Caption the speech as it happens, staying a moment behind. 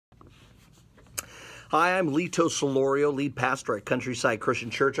Hi, I'm Lito Solorio, lead pastor at Countryside Christian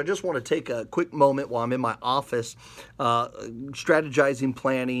Church. I just want to take a quick moment while I'm in my office, strategizing,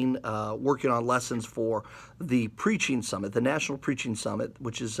 planning, working on lessons for the Preaching Summit, the National Preaching Summit,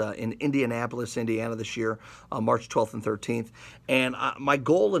 which is in Indianapolis, Indiana this year, March 12th and 13th. And my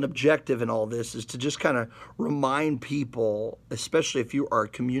goal and objective in all this is to just kind of remind people, especially if you are a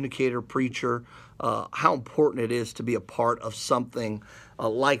communicator, preacher, how important it is to be a part of something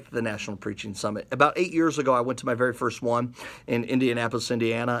like the National Preaching Summit. About 8 years ago, I went to my very first one in Indianapolis,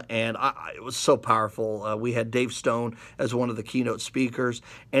 Indiana, and it was so powerful. We had Dave Stone as one of the keynote speakers,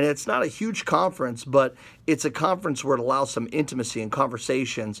 and it's not a huge conference, but it's a conference where it allows some intimacy and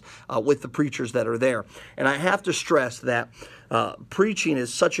conversations with the preachers that are there. And I have to stress that preaching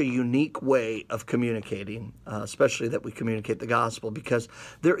is such a unique way of communicating, especially that we communicate the gospel, because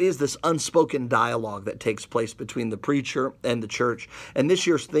there is this unspoken dialogue that takes place between the preacher and the church. And this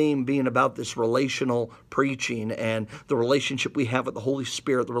year's theme being about this relational preaching and the relationship we have with the Holy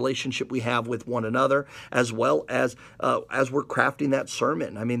Spirit, the relationship we have with one another, as well as we're crafting that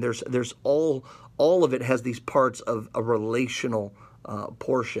sermon. I mean, there's all of it has these parts of a relational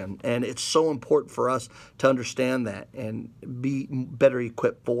portion, and it's so important for us to understand that and be better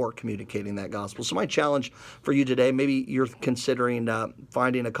equipped for communicating that gospel. So my challenge for you today, maybe you're considering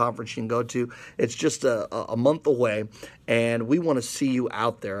finding a conference you can go to. It's just a month away, and we want to see you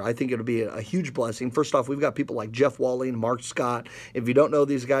out there. I think it'll be a huge blessing. First off, we've got people like Jeff Walling, Mark Scott. If you don't know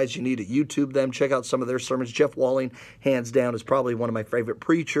these guys, you need to YouTube them, check out some of their sermons. Jeff Walling, hands down, is probably one of my favorite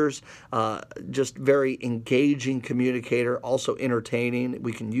preachers. Just very engaging communicator, also entertaining.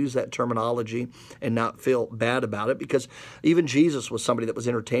 We can use that terminology and not feel bad about it, because even Jesus was somebody that was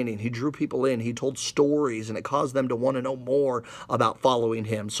entertaining. He drew people in. He told stories, and it caused them to want to know more about following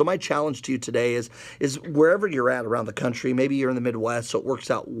him. So my challenge to you today is wherever you're at around the country, maybe you're in the Midwest, so it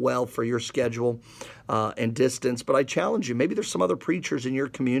works out well for your schedule and distance, but I challenge you, maybe there's some other preachers in your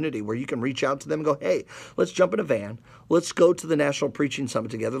community where you can reach out to them and go, hey, let's jump in a van. Let's go to the National Preaching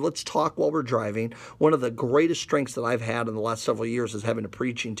Summit together. Let's talk while we're driving. One of the greatest strengths that I've had in the last several years is having a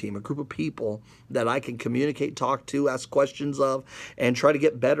preaching team, a group of people that I can communicate, talk to, ask questions of, and try to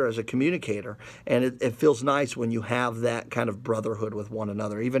get better as a communicator. And it feels nice when you have that kind of brotherhood with one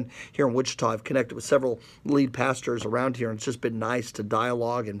another. Even here in Wichita, I've connected with several lead pastors around here, and it's just been nice to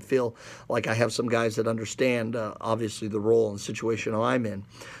dialogue and feel like I have some guys that understand, obviously, the role and situation I'm in.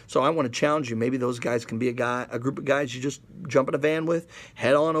 So I want to challenge you. Maybe those guys can be a group of guys you just jump in a van with,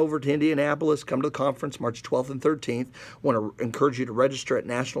 head on over to Indianapolis, come to the conference March 12th and 13th. Want to encourage you to register at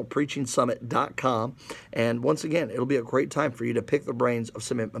nationalpreachingsummit.com. And once again, it'll be a great time for you to pick the brains of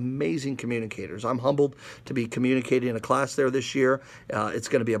some amazing communicators. I'm humbled to be communicating in a class there this year. It's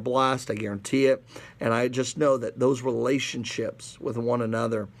going to be a blast, I guarantee it. And I just know that those relationships with one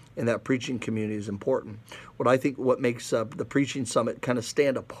another in that preaching community is important. What makes the Preaching Summit kind of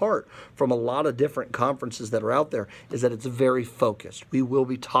stand apart from a lot of different conferences that are out there is that it's very focused. We will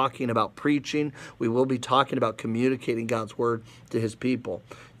be talking about preaching. We will be talking about communicating God's word to his people.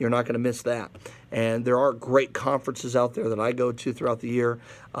 You're not going to miss that. And there are great conferences out there that I go to throughout the year,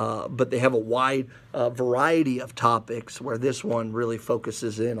 but they have a wide variety of topics, where this one really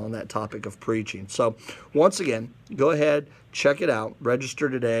focuses in on that topic of preaching. So once again, go ahead, check it out, register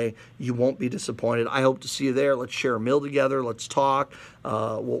today. You won't be disappointed. I hope to see you there. Let's share a meal together. Let's talk.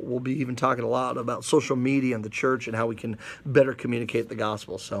 We'll be even talking a lot about social media and the church and how we can better communicate the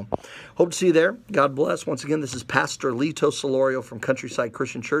gospel. So hope to see you there. God bless. Once again, this is Pastor Lito Solorio from Countryside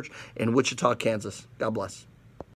Christian Church in Wichita, Kansas. God bless.